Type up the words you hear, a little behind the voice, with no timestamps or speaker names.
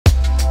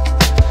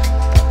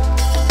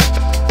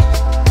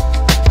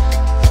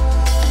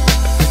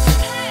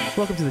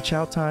Welcome to the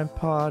Chow Time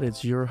Pod.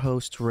 It's your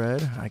host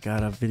Red. I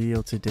got a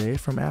video today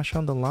from Ash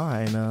on the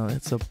Line.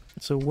 It's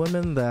a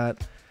woman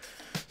that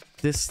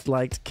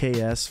disliked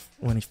KS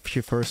when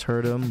she first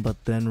heard him,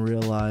 but then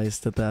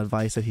realized that the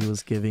advice that he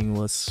was giving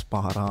was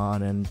spot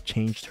on and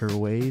changed her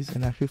ways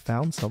and actually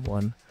found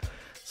someone.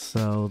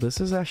 So this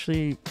is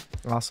actually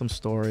an awesome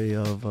story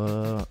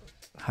of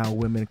how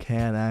women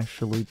can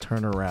actually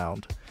turn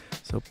around.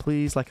 So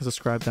please like and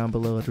subscribe down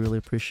below. I'd really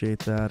appreciate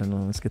that.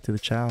 And let's get to the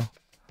chow.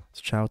 It's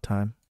chow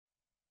time.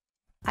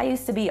 I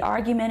used to be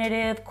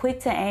argumentative, quick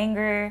to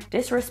anger,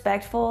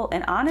 disrespectful,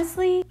 and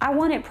honestly, I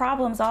wanted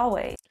problems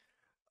always.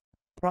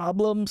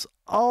 Problems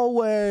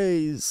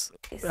always.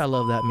 I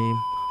love that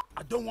meme.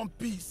 I don't want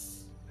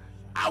peace.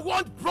 I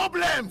want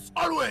problems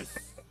always.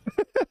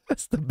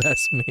 That's the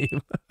best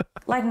meme.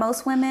 Like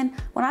most women,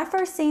 when I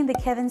first seen the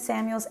Kevin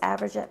Samuels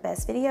Average at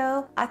Best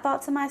video, I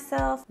thought to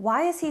myself,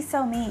 why is he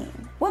so mean?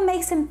 What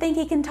makes him think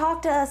he can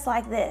talk to us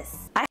like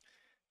this?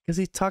 Because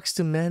he talks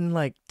to men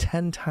like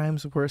 10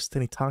 times worse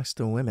than he talks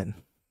to women.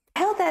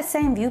 I held that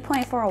same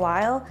viewpoint for a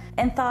while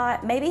and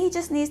thought maybe he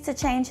just needs to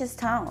change his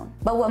tone.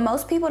 But what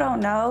most people don't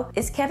know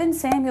is Kevin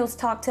Samuels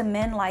talked to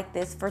men like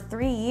this for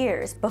 3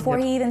 years before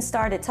he even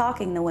started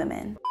talking to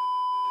women.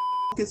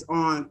 Focus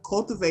on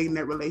cultivating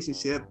that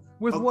relationship.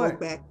 With what?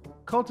 Go back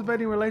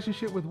Cultivating a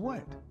relationship with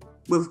what?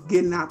 with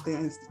getting out there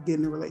and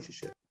getting a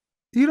relationship.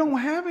 You don't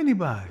have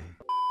anybody.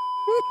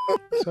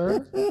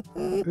 Sir,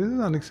 this is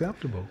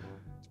unacceptable.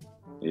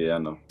 Yeah, I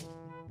know.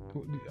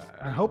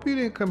 I hope you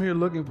didn't come here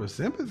looking for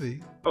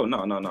sympathy. Oh,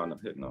 no.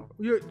 Heck no.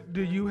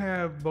 Do you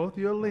have both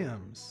your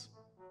limbs?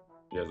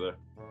 Yes, sir.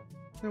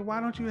 Then why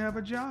don't you have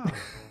a job?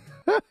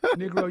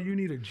 Negro, you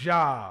need a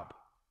job.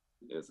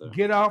 Yes, sir.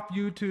 Get off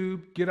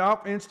YouTube, get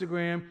off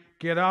Instagram,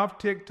 get off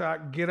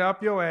TikTok, get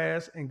up your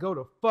ass and go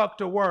to fuck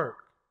to work.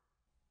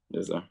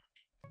 Yes, sir.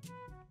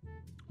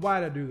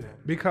 Why'd I do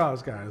that?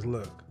 Because, guys,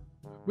 look,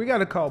 we got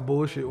to call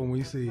bullshit when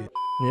we see it.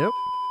 Yep.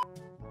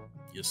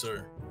 Yes,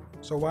 sir.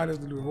 So why does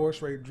the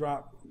divorce rate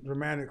drop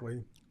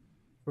dramatically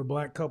for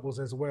black couples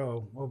as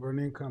well over an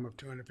income of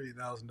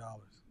 $250,000?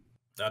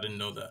 I didn't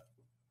know that.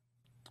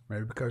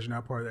 Maybe because you're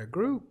not part of that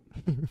group.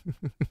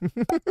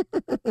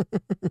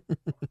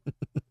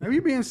 Are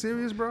you being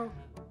serious, bro?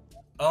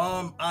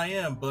 I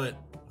am, but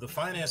the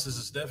finances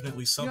is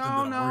definitely something that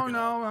I'm working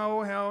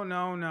on. Hell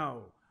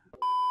no.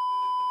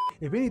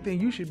 If anything,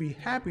 you should be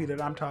happy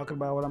that I'm talking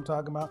about what I'm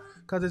talking about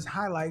because it's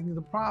highlighting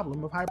the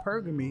problem of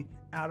hypergamy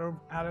out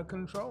of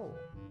control.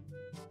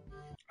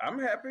 I'm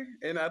happy,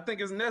 and I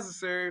think it's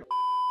necessary.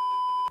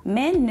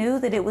 Men knew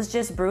that it was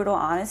just brutal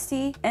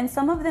honesty, and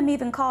some of them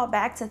even called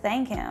back to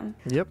thank him.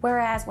 Yep.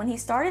 Whereas when he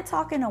started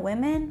talking to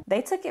women,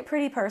 they took it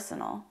pretty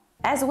personal.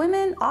 As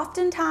women,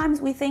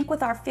 oftentimes we think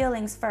with our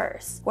feelings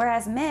first,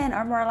 whereas men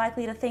are more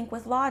likely to think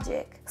with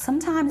logic.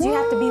 Sometimes you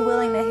have to be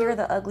willing to hear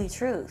the ugly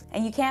truth,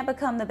 and you can't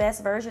become the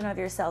best version of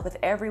yourself if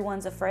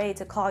everyone's afraid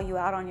to call you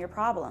out on your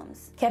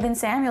problems. Kevin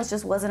Samuels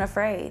just wasn't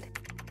afraid.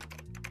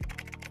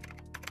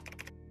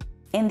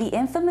 In the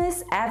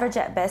infamous Average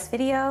at Best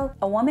video,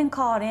 a woman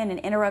called in and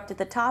interrupted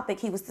the topic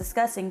he was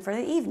discussing for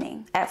the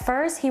evening. At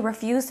first, he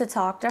refused to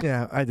talk to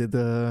Yeah, I did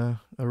a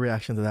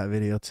reaction to that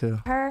video too.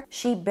 her.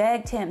 She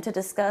begged him to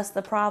discuss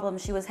the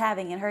problems she was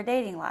having in her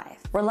dating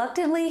life.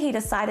 Reluctantly, he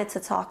decided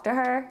to talk to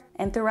her,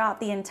 and throughout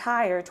the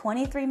entire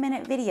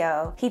 23-minute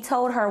video, he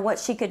told her what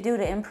she could do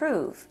to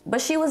improve.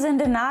 But she was in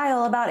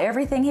denial about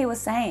everything he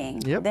was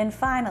saying. Yep. Then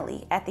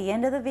finally, at the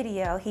end of the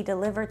video, he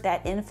delivered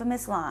that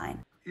infamous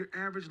line. You're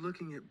average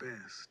looking at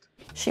best.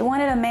 She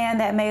wanted a man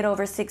that made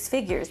over 6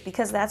 figures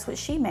because that's what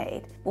she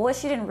made. But what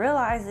she didn't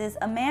realize is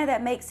a man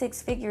that makes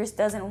 6 figures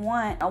doesn't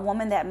want a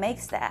woman that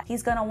makes that.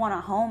 He's gonna want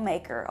a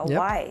homemaker, a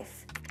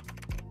wife.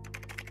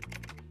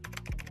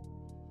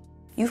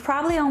 You've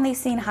probably only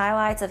seen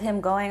highlights of him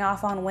going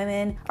off on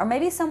women, or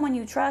maybe someone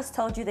you trust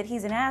told you that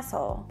he's an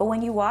asshole. But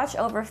when you watch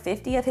over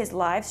 50 of his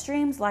live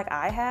streams like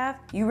I have,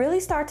 you really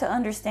start to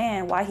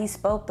understand why he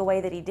spoke the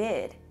way that he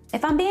did.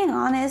 If I'm being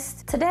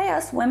honest, today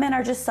us women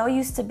are just so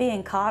used to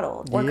being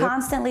coddled. We're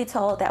constantly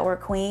told that we're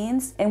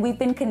queens, and we've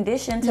been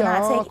conditioned to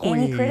not take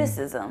any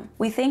criticism.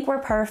 We think we're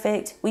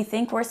perfect, we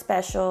think we're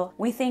special,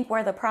 we think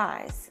we're the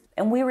prize.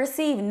 And we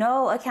receive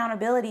no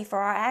accountability for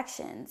our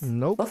actions.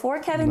 Nope. Before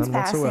Kevin's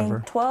None passing,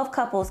 whatsoever. 12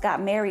 couples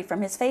got married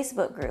from his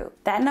Facebook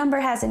group. That number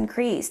has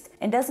increased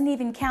and doesn't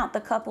even count the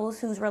couples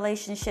whose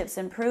relationships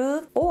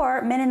improved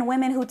or men and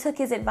women who took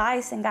his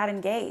advice and got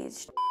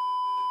engaged.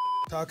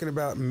 Talking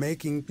about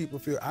making people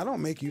feel, I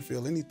don't make you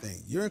feel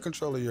anything. You're in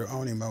control of your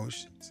own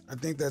emotions. I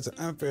think that's an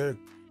unfair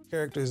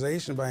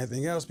characterization by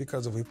anything else,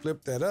 because if we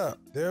flip that up,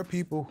 there are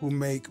people who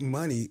make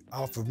money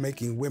off of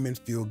making women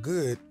feel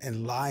good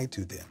and lie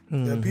to them.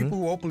 There are people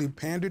who openly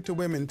pander to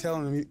women,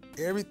 telling them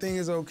everything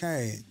is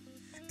okay,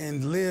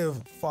 and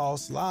live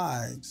false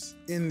lives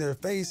in their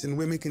face, and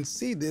women can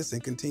see this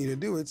and continue to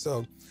do it.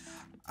 So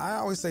I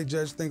always say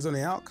judge things on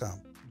the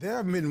outcome. There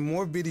have been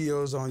more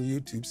videos on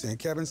YouTube saying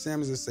Kevin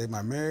Samuels has saved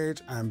my marriage.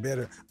 I'm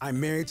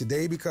married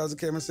today because of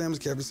Kevin Samuels.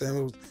 Kevin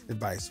Samuels'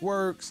 advice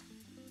works.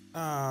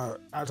 I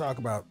talk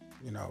about,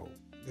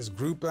 this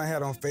group I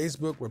had on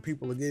Facebook where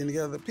people are getting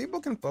together, people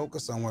can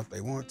focus on what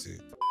they want to.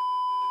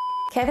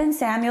 Kevin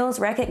Samuels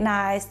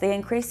recognized the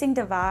increasing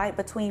divide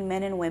between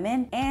men and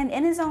women, and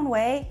in his own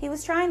way, he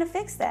was trying to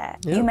fix that.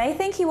 Yep. You may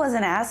think he was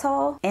an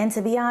asshole, and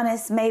to be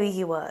honest, maybe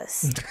he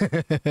was.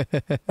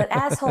 But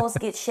assholes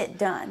get shit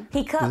done.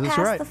 He cut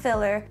past the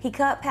filler, he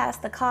cut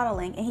past the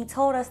coddling, and he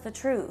told us the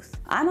truth.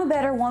 I'm a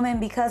better woman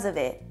because of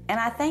it, and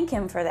I thank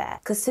him for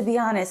that. Because to be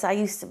honest, I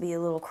used to be a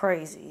little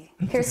crazy.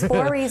 Here's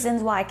 4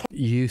 reasons why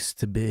used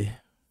to be.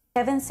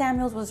 Kevin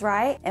Samuels was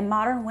right, and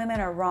modern women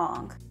are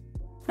wrong.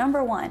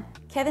 Number 1,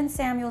 Kevin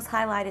Samuels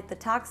highlighted the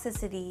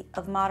toxicity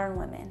of modern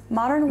women.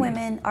 Modern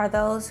women are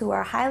those who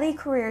are highly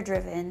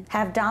career-driven,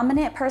 have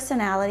dominant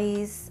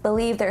personalities,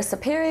 believe they're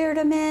superior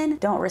to men,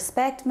 don't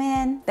respect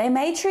men. They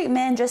may treat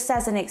men just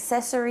as an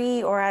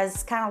accessory or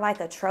as kind of like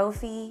a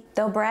trophy.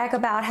 They'll brag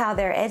about how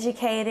they're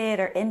educated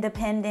or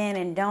independent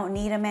and don't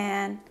need a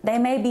man. They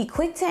may be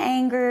quick to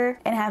anger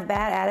and have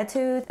bad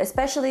attitudes,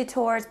 especially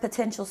towards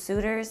potential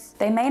suitors.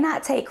 They may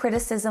not take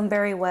criticism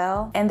very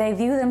well, and they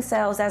view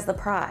themselves as the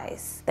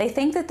prize. They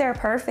think that they're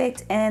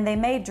perfect, and they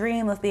may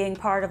dream of being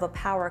part of a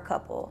power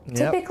couple. Yep.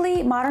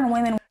 Typically, modern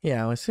women...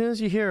 Yeah, as soon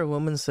as you hear a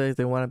woman say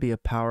they want to be a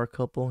power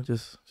couple,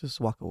 just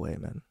walk away,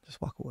 man.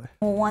 Just walk away.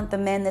 Will want the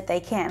men that they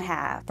can't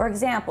have. For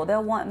example,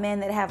 they'll want men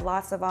that have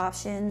lots of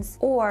options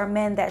or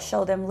men that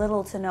show them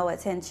little to no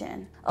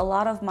attention. A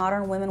lot of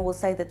modern women will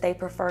say that they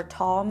prefer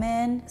tall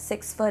men,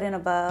 6 foot and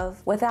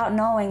above, without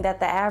knowing that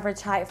the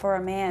average height for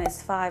a man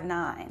is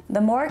 5'9".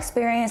 The more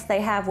experience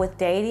they have with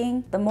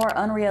dating, the more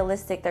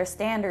unrealistic their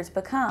standards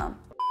become.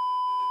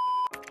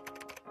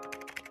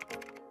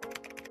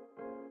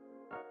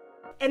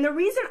 And the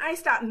reason I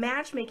stopped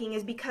matchmaking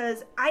is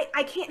because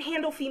I can't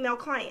handle female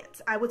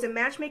clients. I was a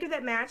matchmaker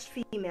that matched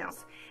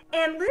females.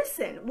 And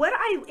listen,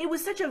 it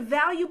was such a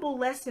valuable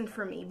lesson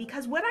for me,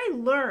 because what I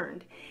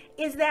learned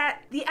is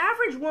that the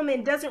average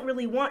woman doesn't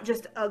really want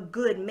just a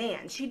good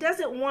man. She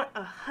doesn't want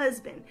a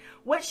husband.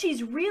 What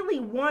she's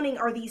really wanting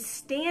are these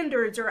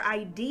standards or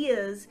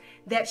ideas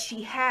that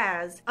she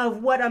has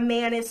of what a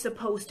man is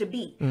supposed to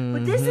be.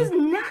 But this is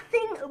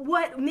nothing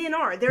what men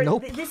are.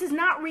 This is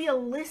not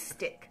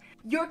realistic.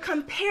 You're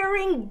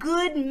comparing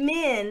good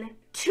men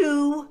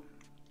to,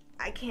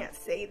 I can't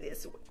say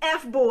this,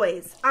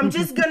 F-boys. I'm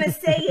just gonna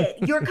say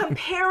it. You're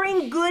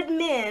comparing good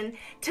men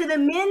to the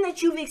men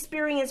that you've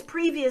experienced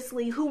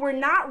previously who were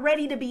not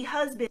ready to be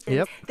husbands,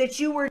 that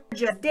you were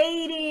just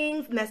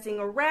dating, messing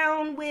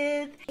around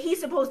with. He's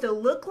supposed to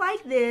look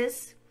like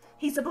this.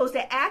 He's supposed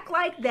to act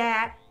like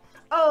that.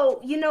 Oh,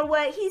 you know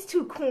what? He's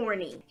too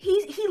corny.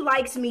 He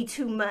likes me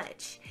too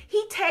much.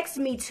 He texts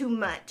me too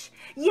much.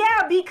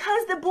 Yeah,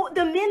 because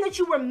the men that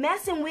you were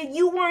messing with,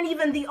 you weren't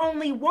even the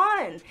only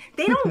one.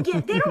 They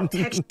don't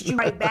text you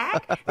right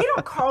back. They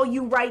don't call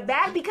you right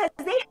back because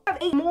they have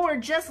 8 more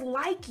just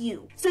like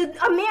you. So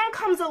a man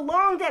comes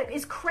along that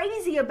is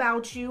crazy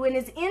about you and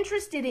is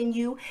interested in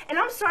you, and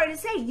I'm sorry to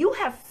say, you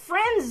have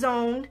friend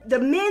zoned the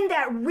men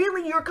that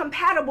really you're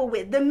compatible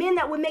with, the men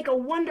that would make a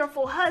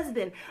wonderful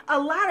husband. A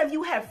lot of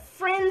you have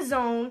friend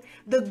zoned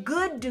the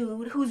good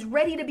dude who's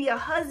ready to be a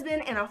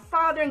husband and a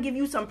father and give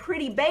you some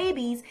pretty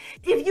babies.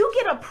 If you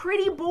get a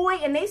pretty boy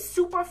and they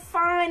super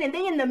fine and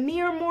they in the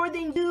mirror more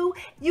than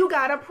you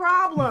got a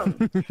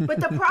problem. But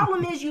the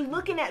problem is you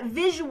looking at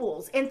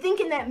visuals and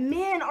thinking that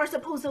men are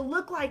supposed to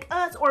look like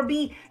us or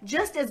be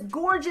just as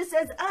gorgeous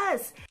as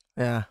us.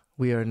 Yeah,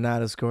 we are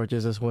not as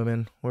gorgeous as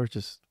women. We're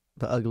just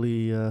the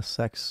ugly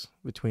sex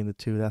between the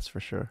two, that's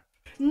for sure.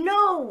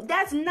 No,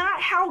 that's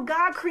not how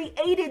God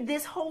created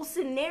this whole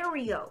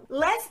scenario.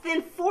 Less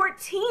than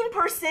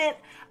 14%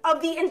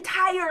 of the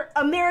entire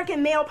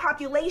American male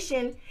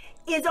population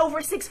is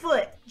over 6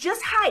 foot,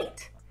 just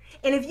height.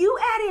 And if you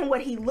add in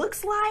what he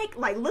looks like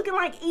looking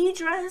like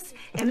Idris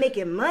and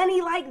making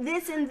money like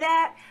this and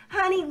that,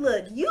 honey,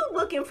 look, you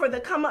looking for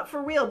the come up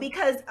for real,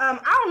 because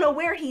I don't know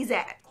where he's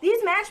at.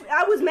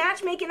 I was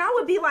matchmaking, I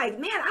would be like,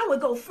 man, I would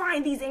go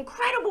find these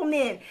incredible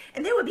men,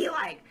 and they would be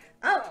like,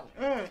 oh,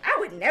 I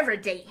would never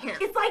date him.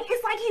 It's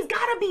like he's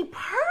gotta be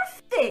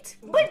perfect,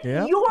 but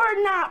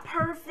you're not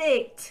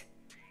perfect.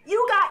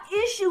 You got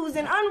issues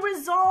and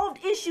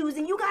unresolved issues,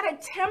 and you got a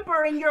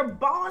temper, and you're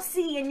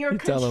bossy, and you're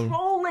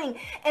controlling,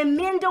 and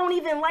men don't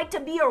even like to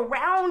be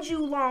around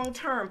you long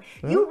term.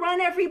 You run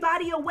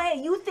everybody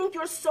away. You think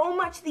you're so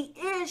much the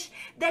ish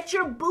that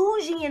you're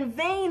bougie and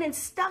vain and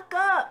stuck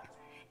up.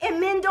 And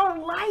men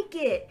don't like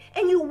it.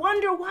 And you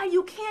wonder why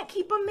you can't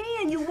keep a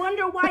man. You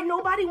wonder why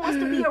nobody wants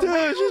to be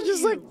around you. She's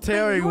just like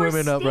tearing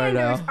women up right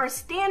now. Your standards are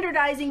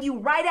standardizing you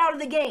right out of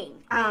the game.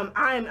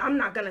 I'm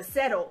not gonna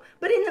settle.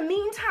 But in the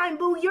meantime,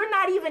 boo, you're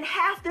not even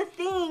half the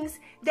things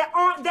that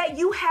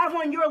you have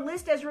on your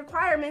list as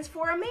requirements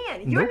for a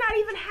man. You're not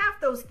even half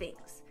those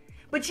things.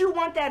 But you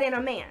want that in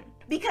a man.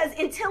 Because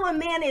until a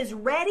man is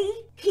ready,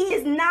 he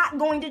is not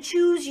going to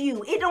choose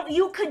you.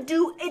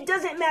 It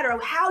doesn't matter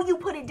how you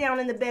put it down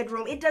in the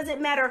bedroom. It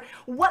doesn't matter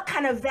what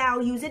kind of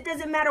values. It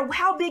doesn't matter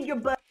how big your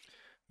butt.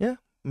 Yeah,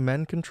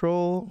 men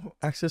control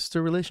access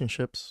to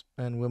relationships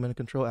and women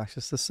control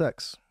access to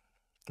sex.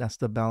 That's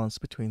the balance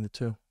between the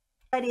two.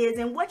 is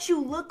and what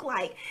you look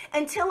like.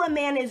 Until a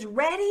man is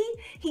ready,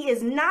 he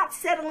is not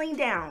settling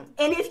down.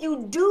 And if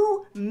you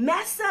do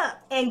mess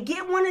up and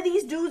get one of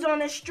these dudes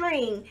on a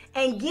string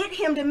and get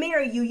him to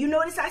marry you, you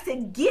notice I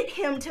said get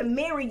him to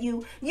marry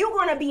you, you're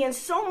gonna be in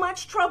so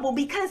much trouble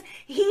because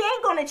he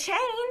ain't gonna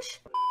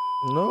change.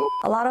 Nope.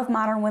 A lot of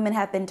modern women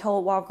have been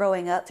told while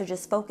growing up to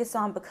just focus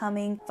on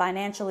becoming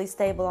financially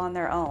stable on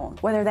their own,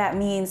 whether that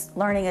means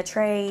learning a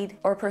trade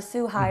or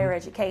pursue higher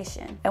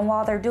education. And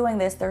while they're doing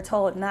this, they're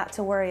told not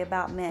to worry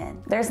about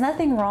men. There's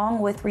nothing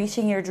wrong with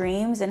reaching your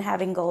dreams and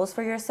having goals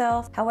for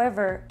yourself.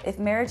 However, if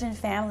marriage and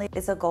family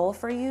is a goal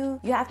for you,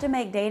 you have to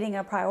make dating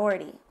a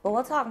priority. But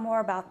we'll talk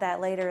more about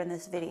that later in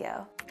this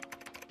video.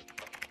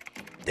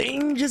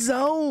 Danger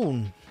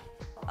zone.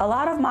 A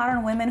lot of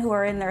modern women who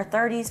are in their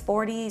 30s,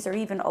 40s, or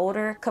even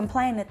older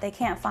complain that they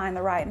can't find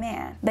the right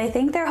man. They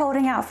think they're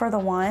holding out for the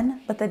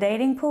one, but the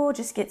dating pool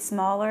just gets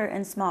smaller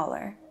and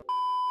smaller.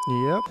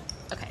 Yep.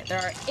 Okay, there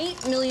are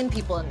 8 million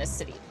people in this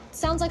city.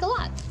 Sounds like a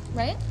lot,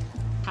 right?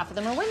 Half of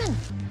them are women.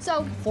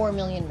 So 4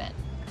 million men.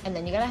 And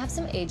then you gotta have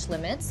some age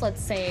limits.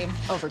 Let's say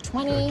over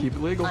 20, keep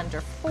it legal, under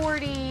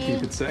 40.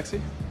 Keep it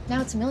sexy.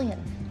 Now it's a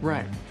million.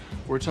 Right.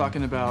 We're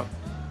talking about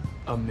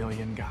a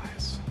million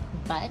guys.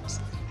 But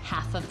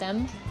half of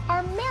them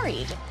are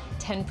married.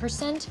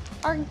 10%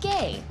 are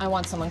gay. I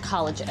want someone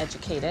college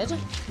educated,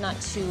 not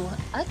too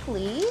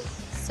ugly,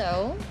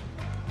 so...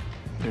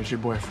 There's your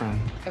boyfriend.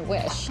 I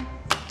wish.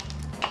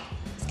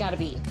 He's gotta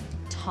be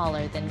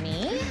taller than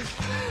me,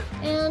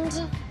 and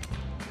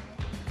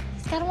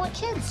he's gotta want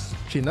kids.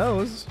 She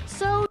knows.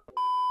 So...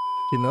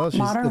 You know,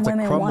 modern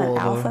women want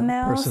alpha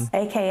males,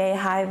 aka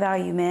high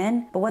value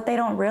men, but what they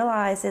don't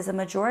realize is a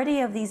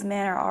majority of these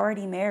men are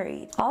already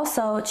married.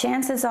 Also,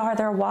 chances are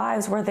their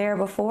wives were there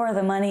before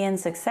the money and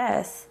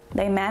success.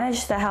 They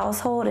managed the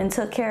household and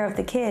took care of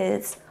the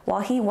kids while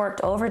he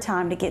worked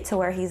overtime to get to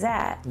where he's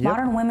at. Yep.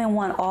 Modern women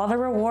want all the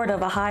reward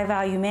of a high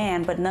value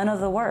man, but none of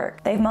the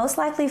work. They've most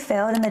likely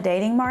failed in the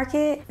dating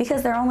market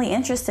because they're only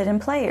interested in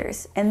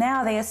players, and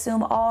now they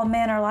assume all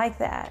men are like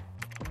that.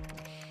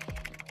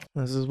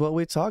 This is what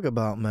we talk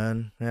about,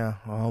 man. Yeah,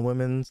 all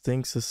women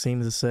seem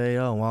to say,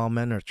 oh, all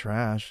men are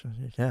trash.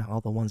 Yeah, all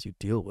the ones you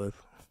deal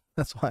with.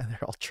 That's why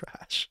they're all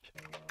trash.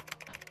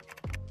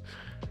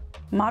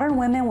 Modern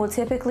women will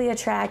typically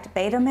attract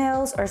beta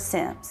males or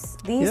simps.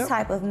 These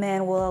type of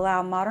men will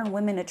allow modern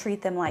women to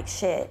treat them like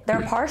shit.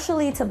 They're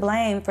partially to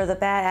blame for the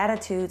bad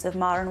attitudes of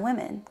modern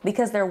women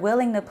because they're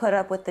willing to put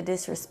up with the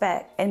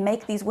disrespect and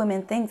make these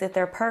women think that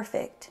they're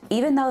perfect.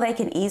 Even though they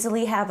can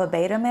easily have a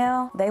beta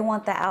male, they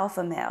want the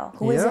alpha male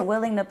who isn't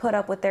willing to put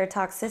up with their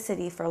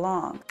toxicity for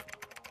long.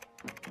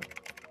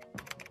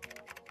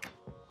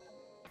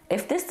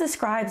 If this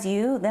describes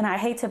you, then I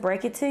hate to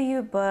break it to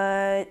you,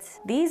 but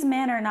these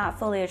men are not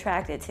fully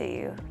attracted to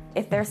you.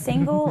 If they're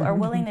single or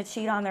willing to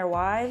cheat on their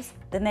wives,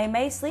 then they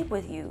may sleep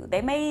with you.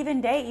 They may even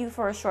date you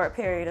for a short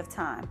period of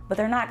time, but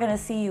they're not gonna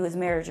see you as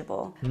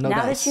marriageable.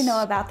 Now that you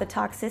know about the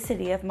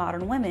toxicity of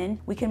modern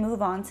women, we can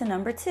move on to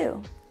number 2.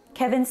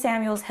 Kevin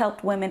Samuels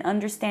helped women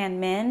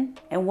understand men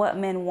and what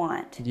men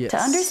want. Yes. To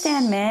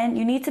understand men,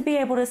 you need to be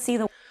able to see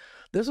the...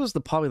 This was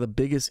probably the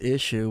biggest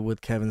issue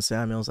with Kevin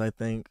Samuels, I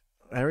think.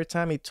 Every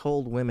time he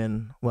told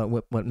women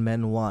what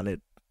men wanted,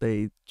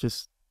 they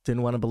just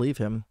didn't want to believe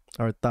him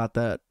or thought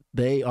that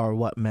they are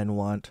what men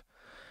want.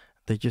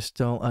 They just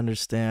don't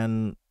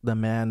understand the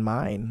man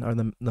mind or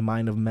the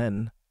mind of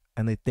men.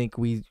 And they think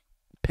we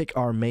pick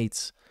our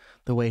mates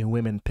the way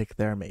women pick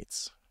their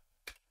mates.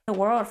 The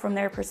world from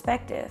their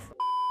perspective.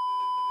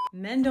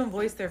 Men don't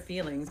voice their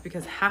feelings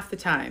because half the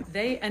time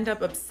they end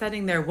up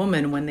upsetting their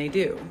woman when they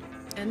do.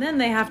 And then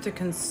they have to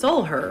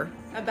console her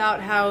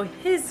about how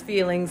his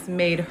feelings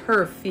made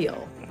her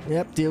feel.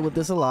 Yep, deal with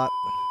this a lot.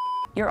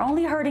 You're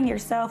only hurting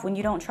yourself when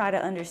you don't try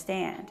to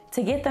understand.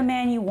 To get the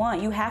man you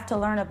want, you have to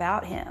learn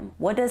about him.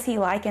 What does he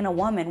like in a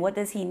woman? What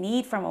does he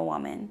need from a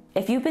woman?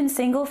 If you've been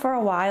single for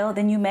a while,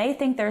 then you may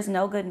think there's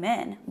no good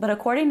men. But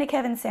according to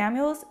Kevin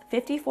Samuels,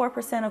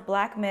 54% of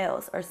black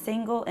males are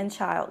single and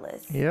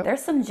childless. Yep.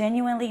 There's some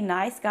genuinely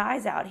nice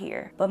guys out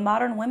here, but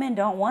modern women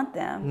don't want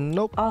them.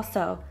 Nope.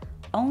 Also,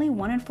 only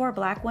 1 in 4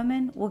 black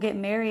women will get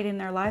married in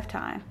their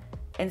lifetime,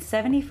 and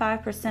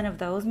 75% of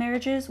those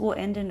marriages will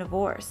end in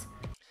divorce.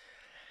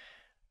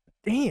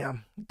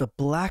 Damn, the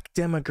black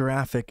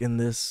demographic in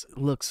this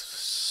looks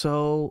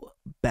so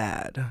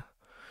bad.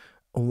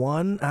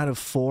 1 out of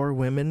 4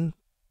 women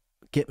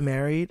get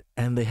married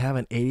and they have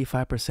an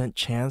 85%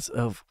 chance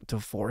of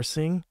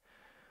divorcing.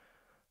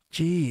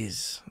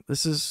 Jeez,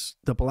 this is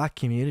the black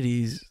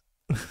communities.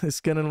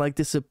 It's gonna like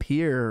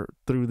disappear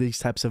through these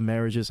types of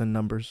marriages and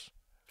numbers.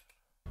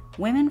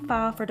 Women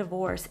file for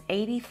divorce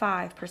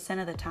 85%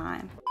 of the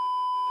time.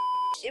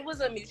 It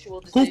was a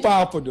mutual decision. Who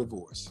filed for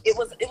divorce? It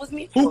was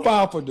mutual. Who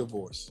filed for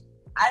divorce?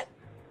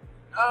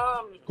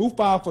 Who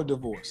filed for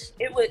divorce?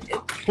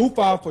 Who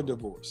filed for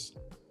divorce?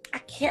 I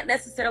can't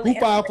necessarily. Who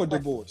filed for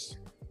divorce?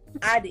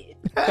 I did.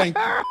 Thank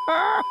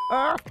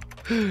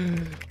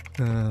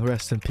you.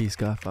 Rest in peace,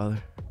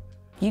 Godfather.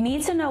 You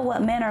need to know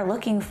what men are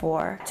looking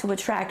for to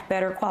attract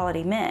better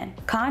quality men.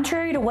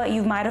 Contrary to what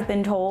you might have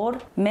been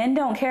told, men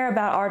don't care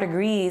about our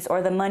degrees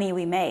or the money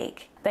we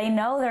make. They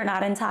know they're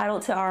not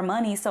entitled to our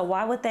money, so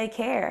why would they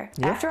care?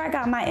 Yeah. After I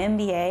got my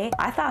MBA,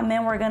 I thought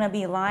men were gonna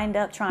be lined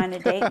up trying to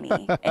date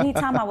me.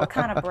 Anytime I would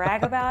kind of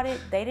brag about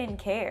it, they didn't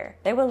care.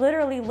 They would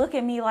literally look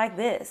at me like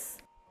this.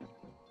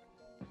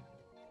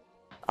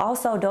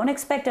 Also, don't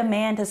expect a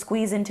man to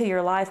squeeze into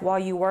your life while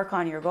you work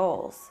on your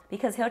goals,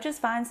 because he'll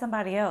just find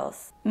somebody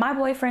else. My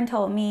boyfriend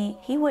told me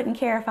he wouldn't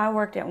care if I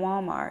worked at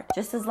Walmart,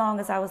 just as long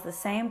as I was the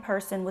same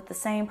person with the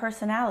same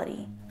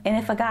personality. And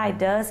if a guy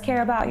does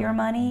care about your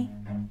money,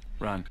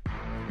 run.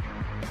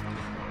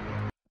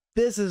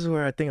 This is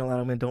where I think a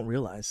lot of men don't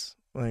realize.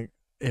 Like,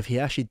 if he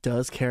actually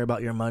does care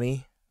about your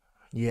money,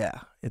 yeah,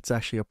 it's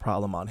actually a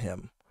problem on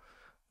him.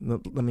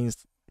 That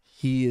means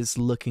he is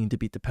looking to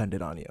be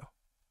dependent on you.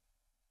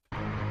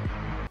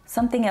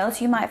 Something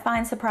else you might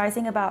find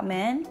surprising about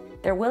men,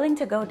 they're willing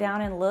to go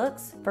down in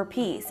looks for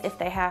peace if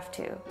they have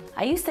to.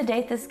 I used to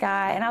date this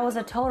guy and I was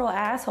a total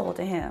asshole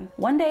to him.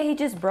 One day he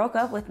just broke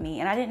up with me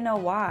and I didn't know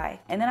why.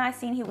 And then I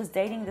seen he was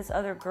dating this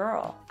other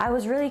girl. I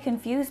was really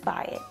confused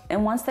by it.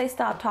 And once they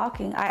stopped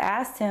talking, I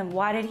asked him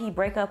why did he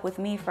break up with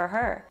me for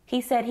her.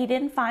 He said he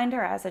didn't find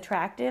her as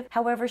attractive.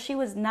 However, she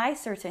was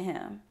nicer to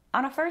him.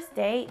 On a first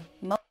date,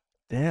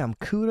 damn,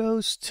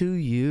 kudos to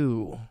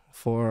you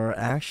for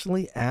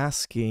actually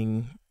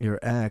asking your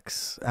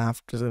ex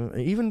after,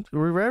 even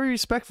very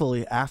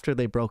respectfully, after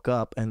they broke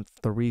up, and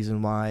the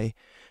reason why.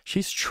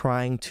 She's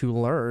trying to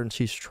learn.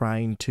 She's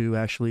trying to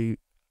actually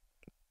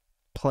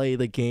play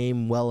the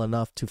game well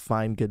enough to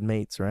find good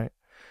mates, right?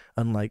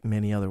 Unlike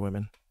many other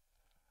women.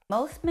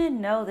 Most men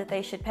know that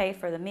they should pay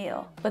for the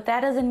meal, but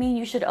that doesn't mean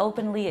you should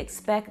openly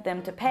expect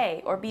them to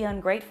pay or be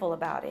ungrateful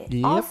about it.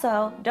 Yep.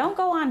 Also, don't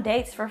go on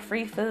dates for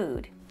free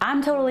food.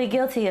 I'm totally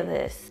guilty of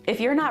this. If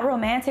you're not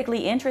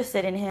romantically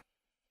interested in him,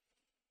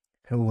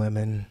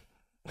 women,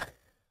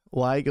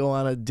 why go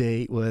on a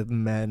date with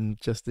men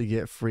just to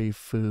get free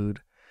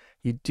food?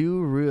 You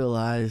do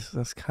realize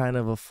that's kind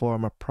of a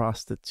form of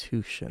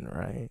prostitution,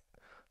 right?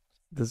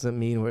 Doesn't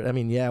mean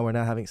we're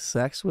not having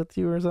sex with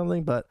you or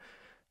something, but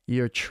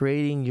you're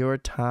trading your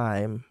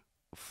time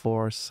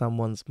for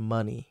someone's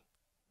money.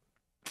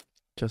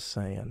 Just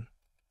saying.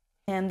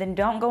 and then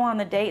don't go on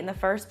the date in the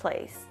first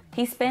place.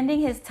 He's spending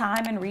his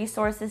time and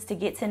resources to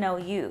get to know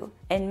you,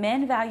 and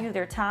men value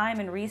their time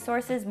and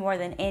resources more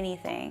than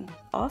anything.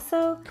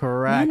 Also,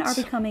 correct. Men are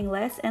becoming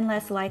less and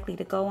less likely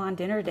to go on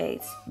dinner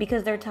dates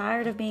because they're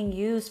tired of being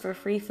used for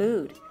free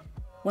food.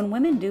 When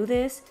women do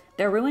this,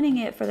 they're ruining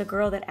it for the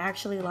girl that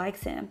actually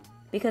likes him,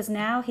 because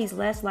now he's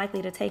less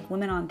likely to take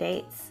women on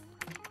dates.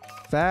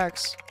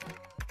 Facts.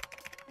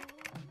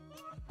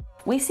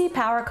 We see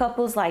power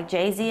couples like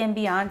Jay-Z and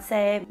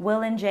Beyonce,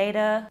 Will and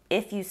Jada,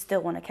 if you still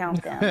want to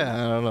count them.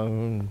 I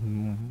don't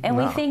know. And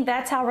we think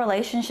that's how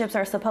relationships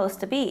are supposed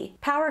to be.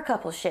 Power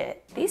couple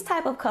shit. These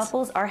type of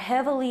couples are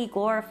heavily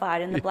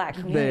glorified in the black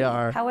community. They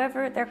are.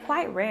 However, they're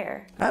quite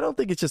rare. I don't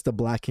think it's just the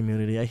black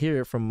community. I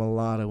hear it from a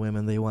lot of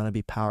women. They want to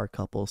be power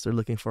couples. They're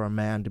looking for a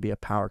man to be a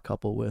power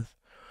couple with.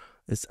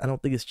 I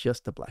don't think it's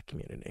just the black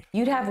community.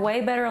 You'd have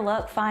way better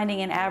luck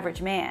finding an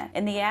average man,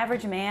 and the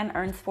average man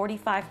earns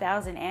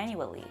 $45,000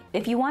 annually.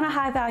 If you want a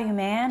high-value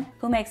man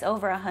who makes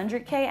over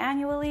 $100K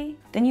annually,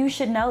 then you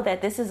should know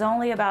that this is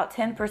only about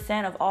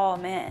 10% of all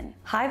men.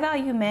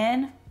 High-value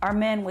men are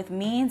men with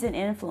means and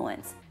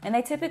influence, and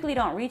they typically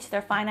don't reach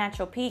their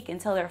financial peak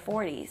until their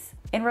 40s.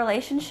 In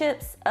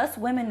relationships, us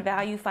women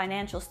value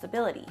financial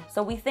stability,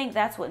 so we think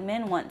that's what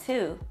men want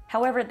too.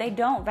 However, they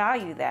don't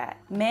value that.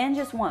 Men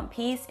just want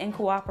peace and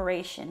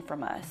cooperation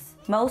from us.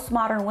 Most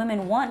modern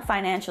women want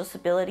financial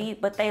stability,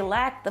 but they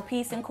lack the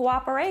peace and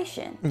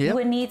cooperation. Yep. You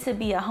would need to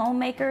be a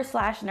homemaker /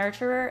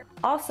 nurturer.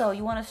 Also,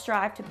 you want to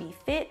strive to be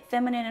fit,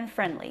 feminine, and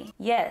friendly.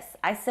 Yes,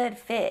 I said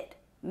fit.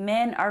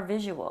 Men are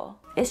visual.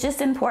 It's just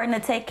important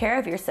to take care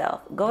of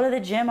yourself. Go to the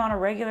gym on a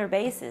regular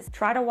basis.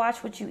 Try to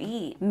watch what you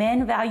eat.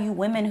 Men value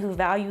women who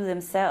value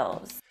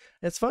themselves.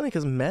 It's funny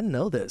because men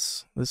know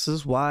this. This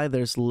is why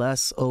there's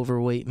less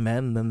overweight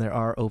men than there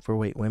are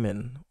overweight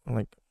women.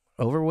 Like,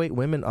 overweight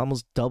women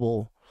almost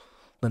double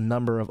the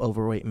number of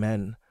overweight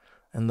men.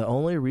 And the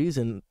only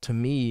reason, to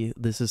me,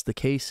 this is the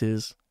case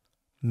is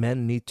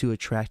men need to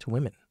attract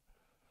women.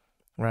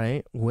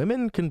 Right?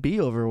 Women can be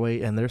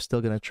overweight and they're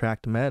still going to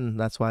attract men.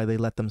 That's why they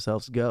let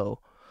themselves go.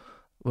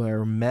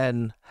 Where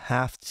men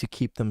have to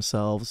keep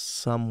themselves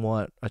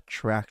somewhat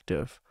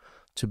attractive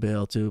to be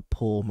able to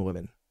pull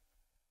women.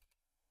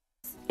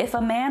 If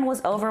a man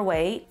was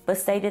overweight but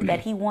stated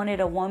that he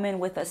wanted a woman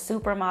with a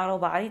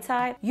supermodel body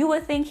type, you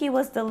would think he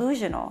was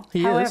delusional.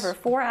 However,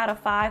 4 out of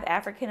 5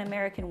 African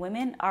American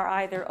women are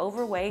either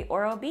overweight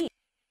or obese.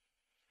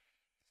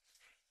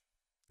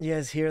 You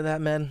guys hear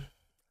that, men?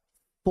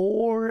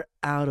 4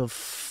 out of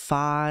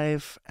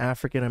 5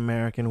 African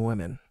American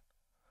women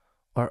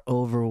are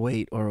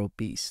overweight or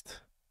obese.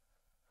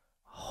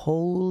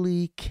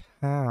 Holy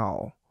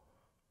cow.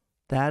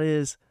 That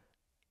is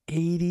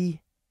 80%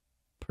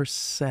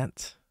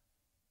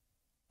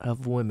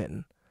 of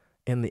women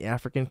in the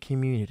African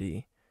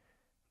community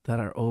that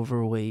are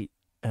overweight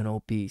and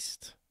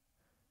obese,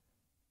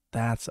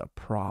 that's a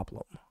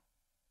problem.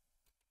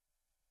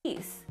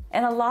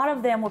 And a lot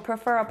of them would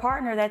prefer a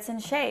partner that's in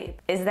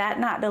shape. Is that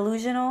not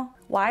delusional?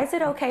 Why is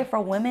it okay for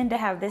women to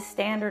have this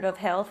standard of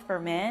health for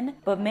men,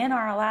 but men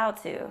aren't allowed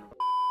to?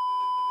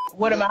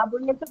 What am I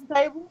bringing to the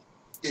table?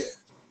 Yeah.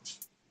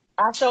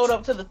 I showed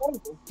up to the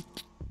table.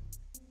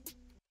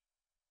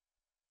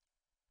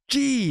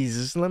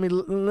 Jesus, let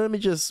me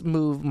just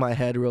move my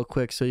head real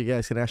quick so you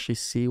guys can actually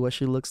see what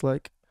she looks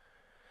like.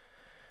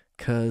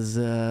 Cause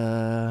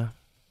I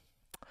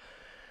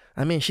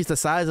mean, she's the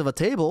size of a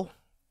table.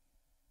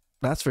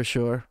 That's for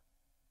sure.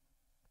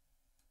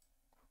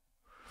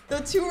 The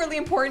two really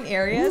important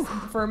areas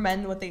for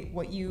men,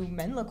 what you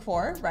men look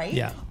for, right?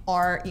 Yeah.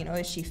 Are,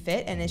 is she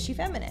fit and is she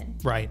feminine?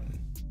 Right.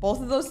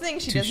 Both of those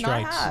things she does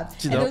not have.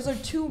 And those are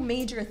two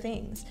major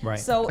things. Right.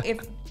 So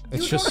if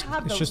you don't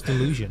have those, it's just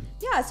delusion.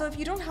 Yeah, so if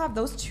you don't have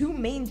those two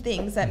main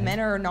things that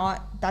men are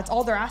not, that's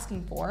all they're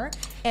asking for,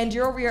 and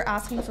you're over here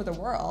asking for the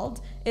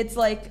world, it's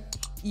like,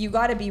 you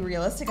got to be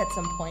realistic at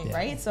some point,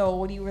 right? So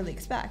what do you really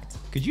expect?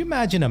 Could you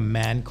imagine a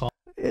man call?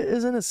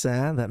 Isn't it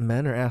sad that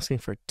men are asking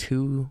for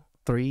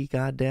 2-3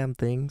 goddamn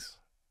things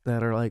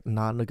that are like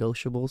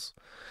non-negotiables,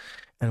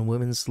 and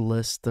women's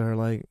lists are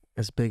like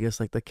as big as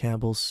like the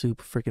Campbell's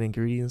soup freaking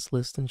ingredients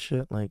list and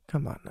shit? Like,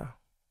 come on now.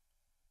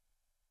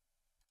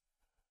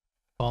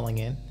 Calling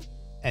in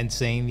and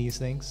saying these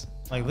things.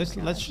 Like,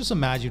 let's just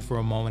imagine for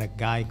a moment a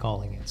guy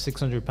calling in,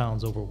 600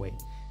 pounds overweight,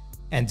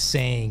 and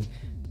saying,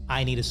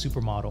 I need a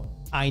supermodel.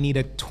 I need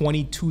a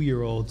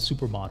 22-year-old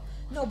supermodel.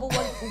 No, but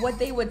what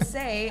they would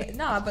say,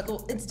 but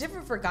it's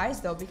different for guys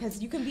though,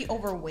 because you can be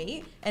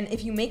overweight, and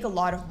if you make a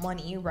lot of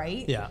money,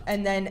 right? Yeah.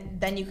 And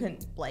then you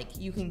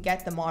can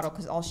get the model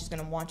because all she's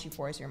gonna want you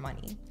for is your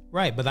money.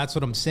 Right, but that's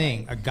what I'm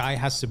saying. A guy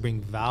has to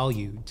bring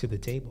value to the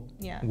table.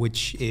 Yeah.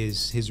 Which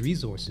is his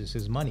resources,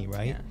 his money,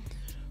 right? Yeah.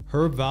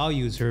 Her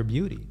value is her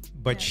beauty,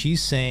 but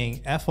she's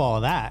saying, F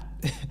all that.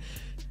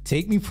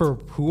 Take me for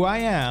who I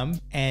am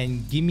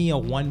and give me a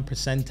 1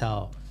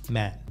 percentile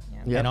man.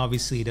 Yep. And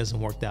obviously it doesn't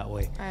work that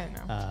way. I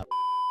don't know.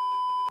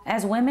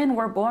 As women,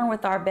 we're born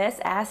with our best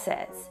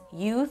assets,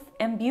 youth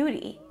and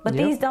beauty. But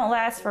these don't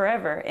last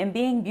forever, and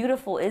being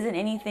beautiful isn't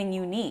anything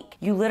unique.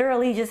 You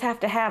literally just have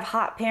to have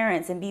hot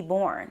parents and be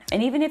born.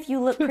 And even if you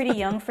look pretty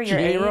young for your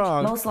age,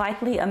 most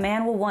likely a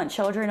man will want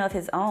children of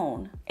his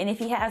own. And if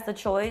he has the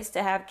choice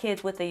to have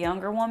kids with a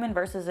younger woman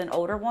versus an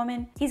older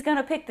woman, he's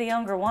gonna pick the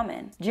younger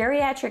woman.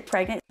 Geriatric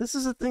pregnancy. This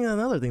is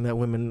another thing that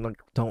women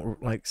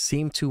don't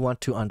seem to want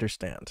to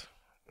understand.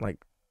 Like,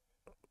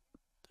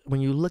 when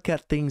you look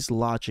at things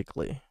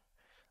logically,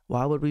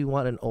 why would we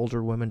want an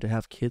older woman to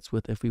have kids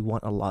with if we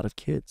want a lot of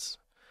kids?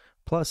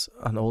 Plus,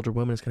 an older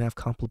woman is going to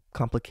have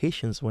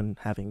complications when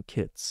having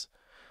kids.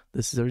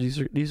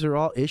 These are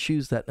all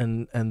issues that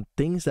and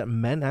things that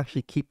men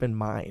actually keep in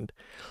mind,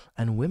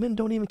 and women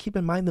don't even keep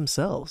in mind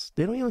themselves.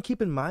 They don't even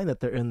keep in mind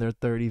that they're in their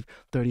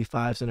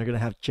 35s and they're going to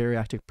have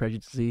geriatric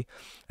pregnancy,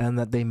 and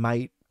that they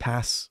might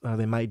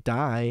they might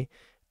die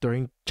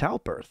during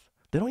childbirth.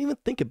 They don't even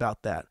think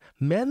about that.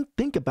 Men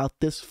think about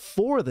this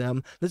for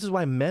them. This is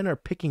why men are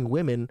picking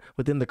women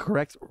within the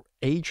correct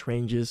age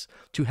ranges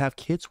to have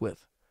kids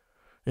with.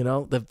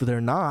 If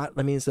they're not,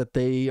 that means that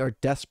they are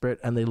desperate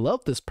and they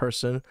love this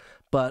person,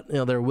 but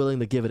they're willing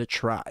to give it a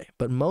try.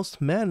 But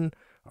most men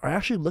are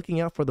actually looking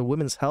out for the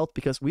women's health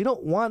because we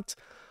don't want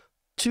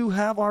to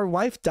have our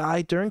wife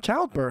die during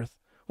childbirth.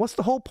 What's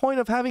the whole point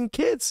of having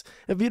kids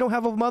if you don't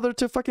have a mother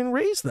to fucking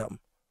raise them?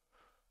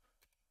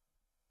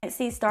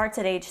 Pregnancy starts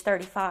at age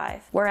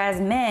 35, whereas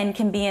men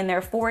can be in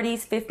their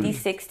 40s, 50s,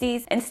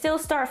 60s, and still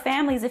start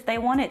families if they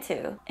wanted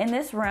to. In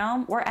this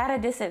realm, we're at a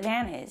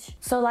disadvantage.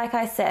 So like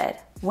I said,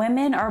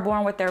 women are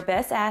born with their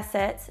best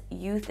assets,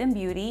 youth and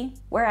beauty,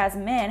 whereas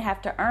men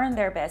have to earn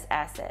their best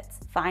assets,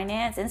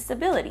 finance and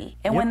stability.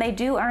 And when they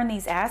do earn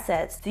these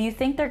assets, do you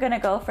think they're gonna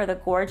go for the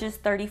gorgeous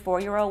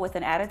 34-year-old with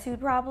an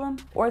attitude problem,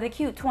 or the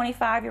cute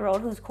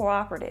 25-year-old who's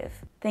cooperative?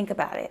 Think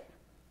about it.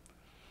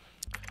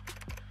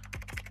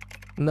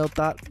 No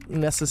thought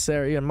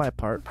necessary on my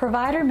part.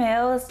 Provider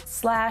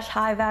males /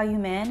 high value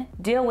men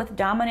deal with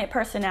dominant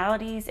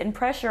personalities and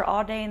pressure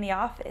all day in the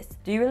office.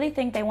 Do you really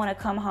think they want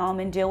to come home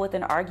and deal with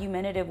an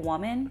argumentative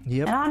woman?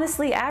 Yep. And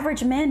honestly,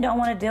 average men don't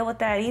want to deal with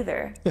that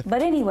either.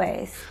 But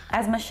anyways,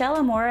 as Michelle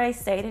Amore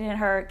stated in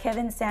her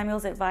Kevin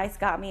Samuels Advice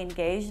Got Me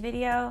Engaged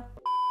video,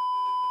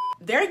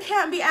 they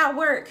can't be at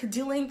work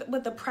dealing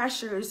with the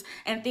pressures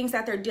and things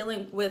that they're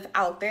dealing with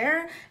out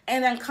there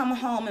and then come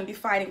home and be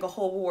fighting a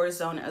whole war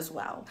zone as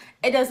well.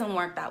 It doesn't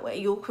work that way.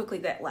 You'll quickly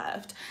get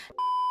left.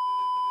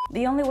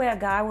 The only way a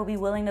guy will be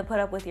willing to put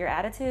up with your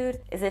attitude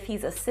is if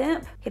he's a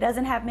simp, he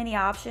doesn't have many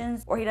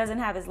options, or he doesn't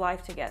have his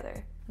life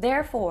together.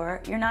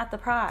 Therefore, you're not the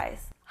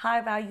prize.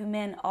 High value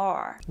men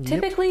are.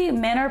 Typically,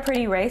 men are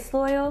pretty race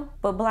loyal,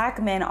 but black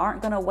men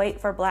aren't gonna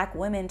wait for black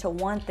women to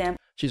want them.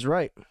 She's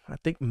right. I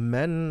think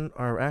men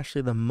are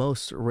actually the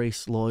most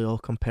race loyal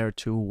compared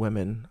to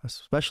women,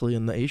 especially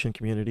in the Asian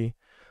community.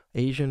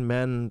 Asian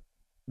men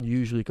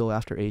usually go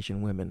after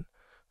Asian women.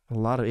 a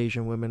lot of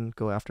Asian women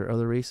go after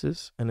other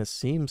races, and it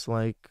seems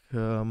like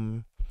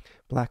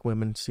black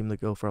women seem to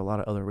go for a lot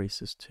of other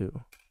races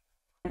too.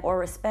 Or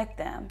respect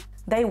them.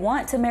 They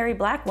want to marry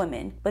black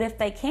women, but if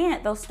they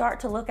can't, they'll start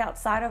to look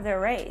outside of their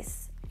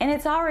race. And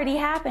it's already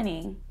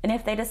happening. And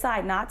if they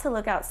decide not to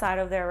look outside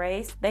of their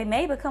race, they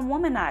may become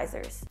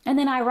womanizers. And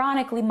then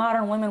ironically,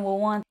 modern women will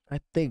want. I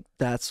think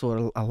that's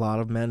what a lot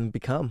of men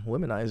become,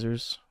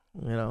 womanizers,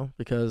 you know,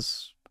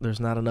 because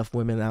there's not enough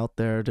women out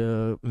there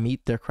to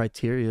meet their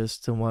criteria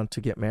to want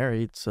to get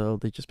married, so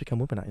they just become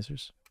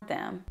womanizers.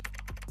 Them.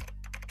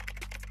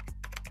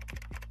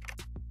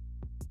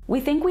 We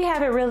think we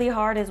have it really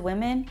hard as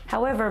women.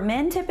 However,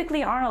 men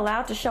typically aren't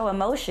allowed to show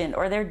emotion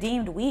or they're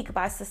deemed weak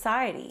by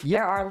society. Yep.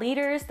 There are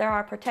leaders, there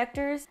are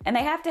protectors, and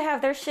they have to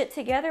have their shit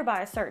together by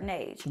a certain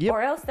age,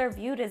 or else they're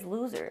viewed as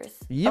losers.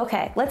 Yep.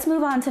 Okay, let's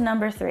move on to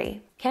number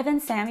 3.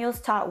 Kevin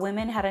Samuels taught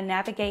women how to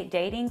navigate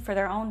dating for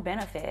their own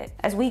benefit.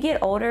 As we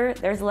get older,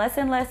 there's less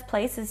and less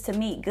places to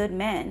meet good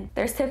men.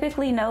 There's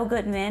typically no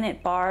good men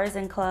at bars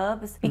and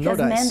clubs because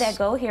men that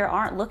go here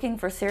aren't looking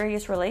for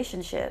serious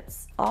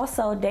relationships.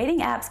 Also,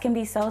 dating apps can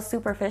be so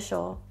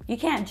superficial. You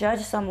can't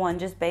judge someone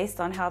just based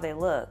on how they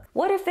look.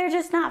 What if they're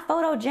just not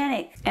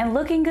photogenic? And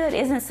looking good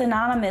isn't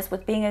synonymous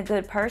with being a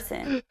good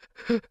person.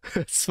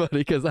 It's funny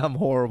because I'm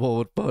horrible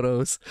with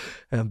photos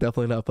and I'm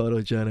definitely not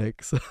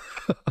photogenic. So.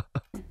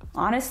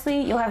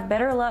 Honestly, you'll have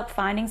better luck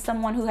finding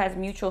someone who has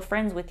mutual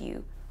friends with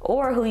you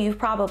or who you've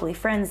probably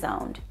friend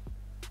zoned.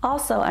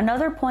 Also,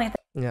 another point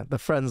yeah, the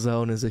friend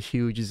zone is a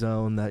huge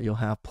zone that you'll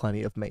have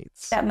plenty of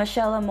mates. That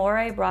Michelle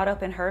Amore brought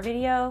up in her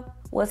video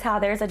was how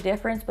there's a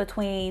difference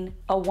between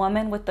a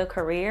woman with a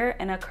career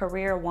and a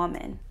career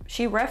woman.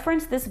 She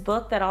referenced this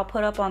book that I'll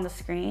put up on the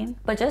screen,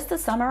 but just to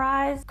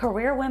summarize,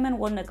 career women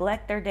will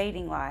neglect their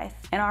dating life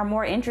and are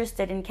more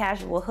interested in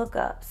casual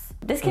hookups.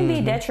 This can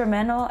be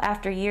detrimental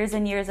after years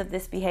and years of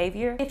this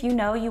behavior if you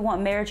know you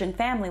want marriage and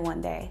family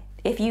one day.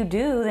 If you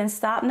do, then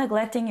stop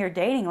neglecting your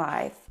dating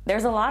life.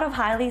 There's a lot of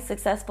highly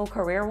successful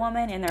career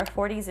women in their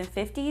 40s and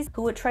 50s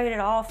who would trade it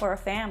all for a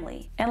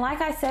family. And like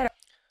I said,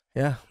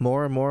 yeah,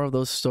 more and more of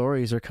those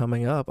stories are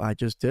coming up. I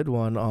just did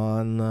one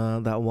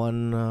on that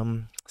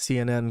one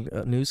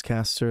CNN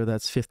newscaster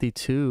that's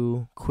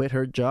 52, quit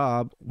her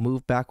job,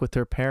 moved back with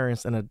her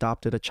parents and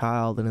adopted a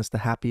child, and is the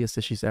happiest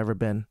that she's ever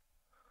been.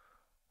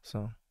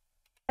 So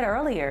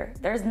earlier,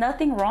 there's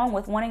nothing wrong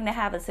with wanting to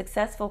have a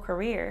successful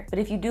career, but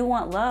if you do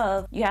want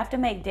love, you have to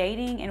make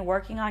dating and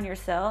working on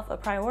yourself a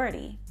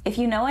priority. If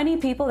you know any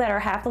people that are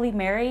happily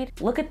married,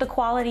 look at the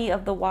quality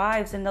of the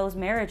wives in those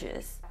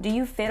marriages. Do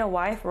you fit a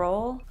wife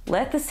role?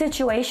 Let the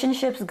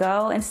situationships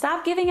go and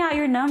stop giving out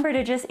your number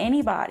to just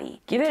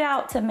anybody. Give it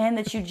out to men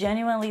that you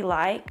genuinely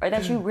like or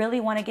that you really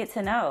want to get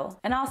to know.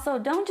 And also,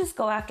 don't just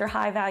go after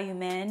high value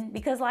men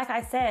because like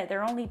I said,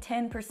 they're only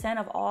 10%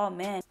 of all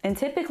men. And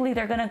typically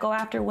they're going to go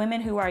after women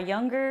who are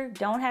younger,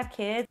 don't have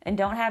kids, and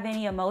don't have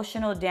any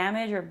emotional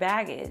damage or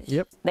baggage.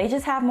 Yep. They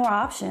just have more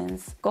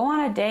options. Go on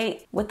a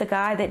date with the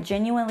guy that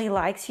genuinely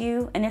likes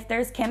you, and if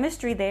there's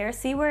chemistry there,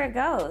 see where it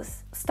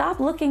goes. Stop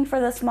looking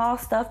for the small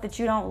stuff that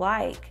you don't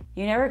like.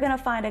 You're never gonna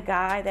find a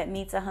guy that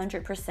meets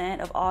 100%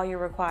 of all your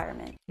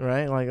requirements.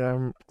 Right? Like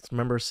I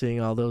remember seeing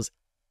all those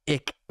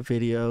ick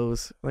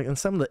videos. Like, and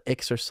some of the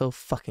icks are so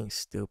fucking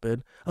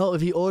stupid. Oh,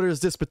 if he orders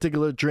this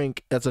particular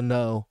drink, that's a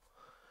no.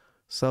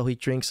 So he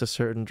drinks a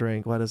certain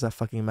drink. Why does that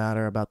fucking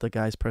matter about the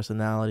guy's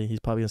personality? He's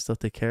probably gonna still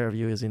take care of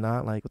you, is he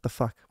not? Like, what the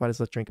fuck? Why does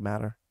that drink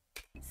matter?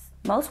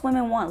 Most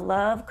women want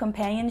love,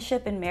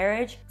 companionship, and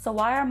marriage, so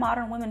why are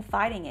modern women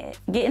fighting it?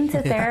 Get into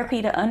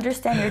therapy to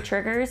understand your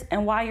triggers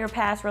and why your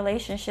past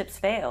relationships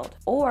failed,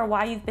 or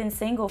why you've been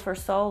single for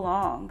so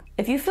long.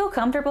 If you feel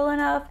comfortable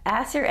enough,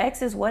 ask your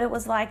exes what it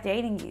was like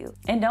dating you,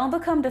 and don't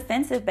become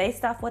defensive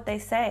based off what they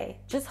say.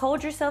 Just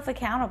hold yourself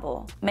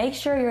accountable. Make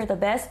sure you're the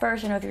best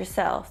version of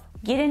yourself.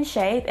 Get in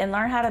shape and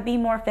learn how to be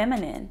more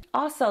feminine.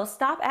 Also,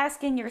 stop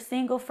asking your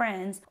single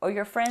friends or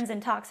your friends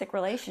in toxic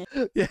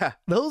relationships. Yeah,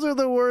 those are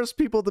the worst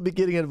people to be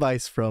getting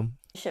advice from.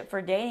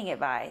 For dating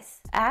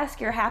advice.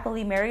 Ask your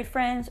happily married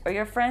friends or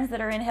your friends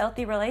that are in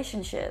healthy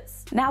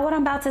relationships. Now what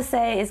I'm about to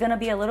say is going to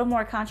be a little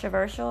more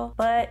controversial,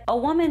 but a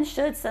woman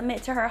should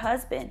submit to her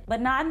husband, but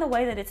not in the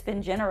way that it's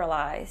been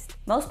generalized.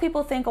 Most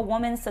people think a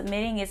woman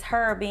submitting is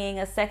her being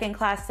a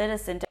second-class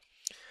citizen.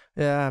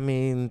 Yeah, I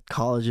mean,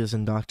 colleges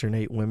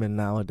indoctrinate women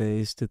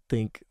nowadays to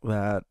think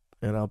that,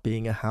 you know,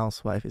 being a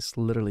housewife is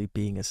literally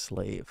being a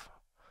slave.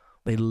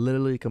 They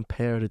literally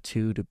compare the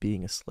two to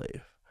being a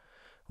slave,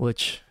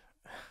 which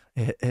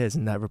it has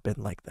never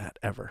been like that,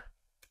 ever.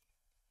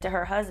 To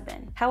her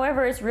husband.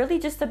 However, it's really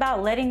just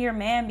about letting your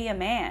man be a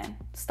man.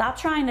 Stop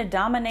trying to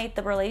dominate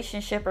the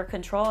relationship or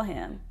control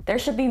him. There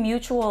should be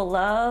mutual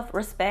love,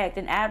 respect,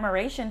 and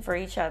admiration for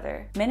each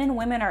other. Men and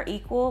women are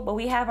equal, but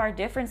we have our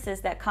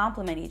differences that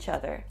complement each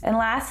other. And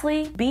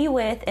lastly, be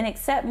with and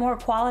accept more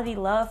quality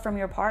love from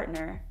your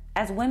partner.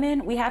 As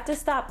women, we have to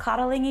stop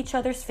coddling each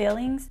other's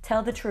feelings,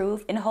 tell the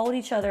truth, and hold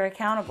each other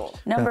accountable.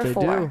 Number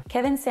 4,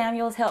 Kevin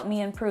Samuels helped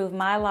me improve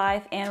my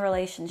life and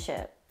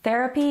relationship.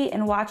 Therapy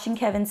and watching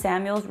Kevin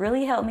Samuels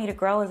really helped me to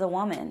grow as a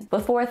woman.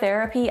 Before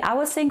therapy, I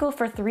was single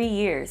for 3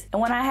 years, and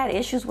when I had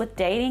issues with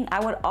dating, I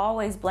would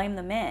always blame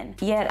the men.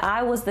 Yet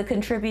I was the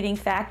contributing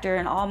factor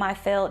in all my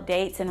failed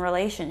dates and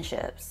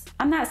relationships.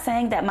 I'm not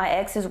saying that my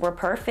exes were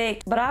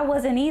perfect, but I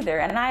wasn't either,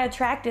 and I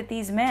attracted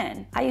these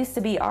men. I used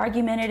to be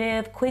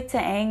argumentative, quick to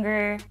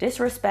anger,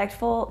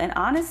 disrespectful, and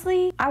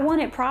honestly, I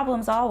wanted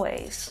problems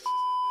always.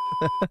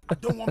 I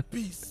don't want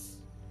peace.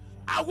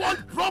 I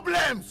want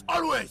problems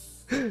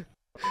always.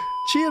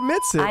 She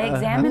admits it. I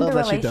examined the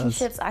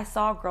relationships I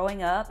saw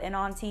growing up and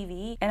on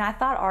TV, and I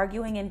thought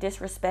arguing and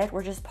disrespect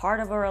were just part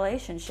of a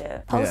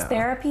relationship.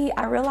 Post-therapy,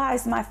 I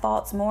realized my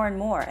faults more and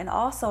more, and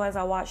also as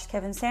I watched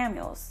Kevin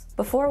Samuels.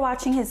 Before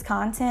watching his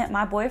content,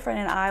 my boyfriend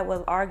and I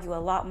would argue a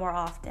lot more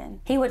often.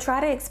 He would try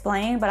to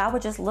explain, but I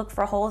would just look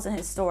for holes in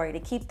his story to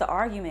keep the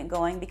argument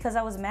going because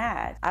I was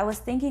mad. I was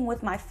thinking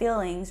with my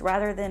feelings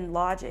rather than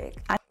logic.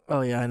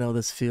 Oh yeah, I know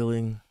this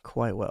feeling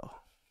quite well.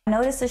 I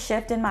noticed a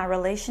shift in my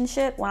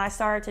relationship when I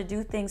started to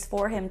do things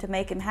for him to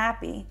make him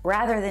happy,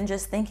 rather than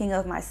just thinking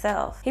of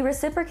myself. He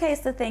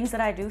reciprocates the things that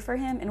I do for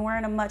him, and we're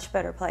in a much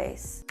better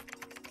place.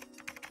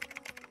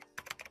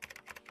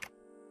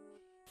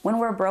 When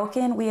we're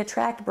broken, we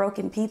attract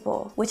broken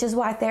people, which is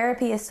why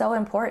therapy is so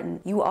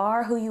important. You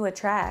are who you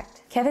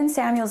attract. Kevin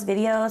Samuels'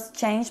 videos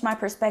changed my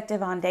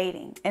perspective on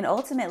dating and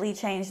ultimately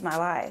changed my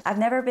life. I've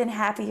never been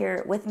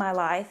happier with my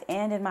life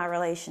and in my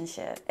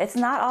relationship. It's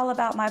not all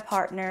about my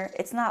partner.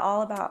 It's not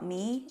all about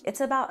me.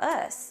 It's about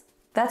us.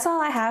 That's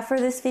all I have for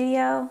this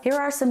video. Here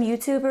are some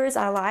YouTubers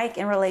I like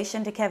in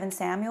relation to Kevin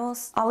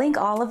Samuels. I'll link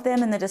all of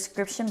them in the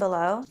description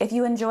below. If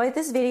you enjoyed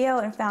this video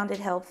and found it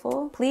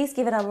helpful, please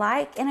give it a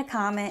like and a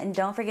comment, and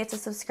don't forget to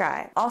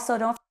subscribe. Also,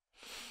 don't...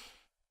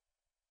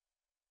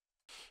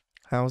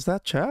 How's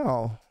that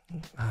chow?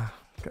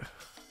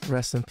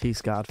 Rest in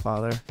peace,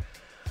 Godfather.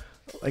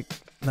 Like,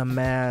 the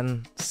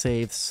man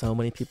saved so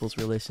many people's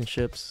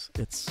relationships.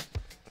 It's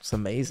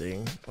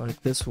amazing.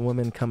 Like, this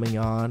woman coming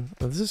on,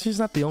 she's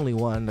not the only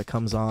one that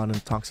comes on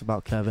and talks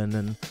about Kevin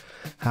and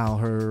how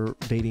her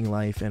dating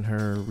life and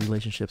her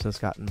relationships has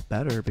gotten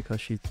better because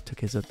she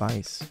took his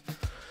advice.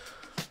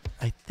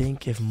 I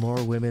think if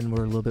more women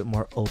were a little bit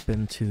more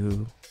open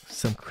to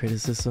some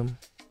criticism,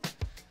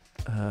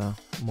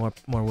 more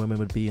women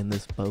would be in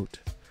this boat.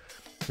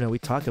 You know, we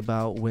talk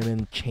about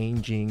women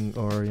changing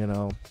or, you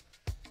know,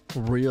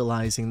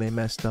 realizing they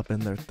messed up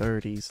in their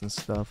 30s and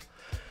stuff.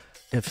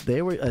 If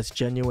they were as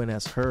genuine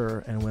as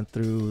her and went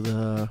through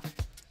the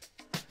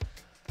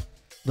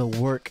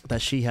work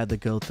that she had to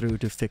go through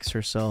to fix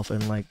herself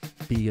and like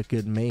be a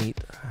good mate,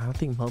 I don't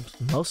think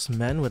most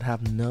men would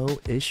have no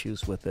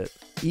issues with it,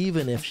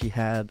 even if she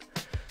had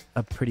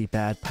a pretty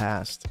bad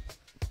past.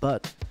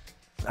 But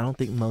I don't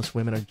think most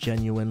women are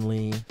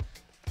genuinely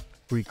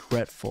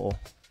regretful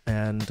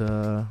and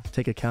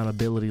take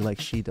accountability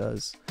like she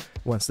does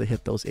once they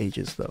hit those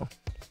ages, though.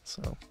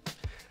 So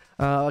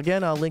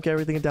again, I'll link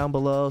everything down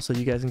below so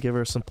you guys can give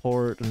her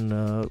support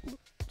and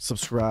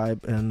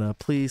subscribe. And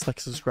please like,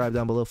 subscribe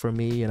down below for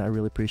me, and I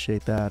really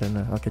appreciate that. And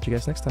I'll catch you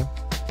guys next time.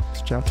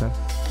 It's chow time.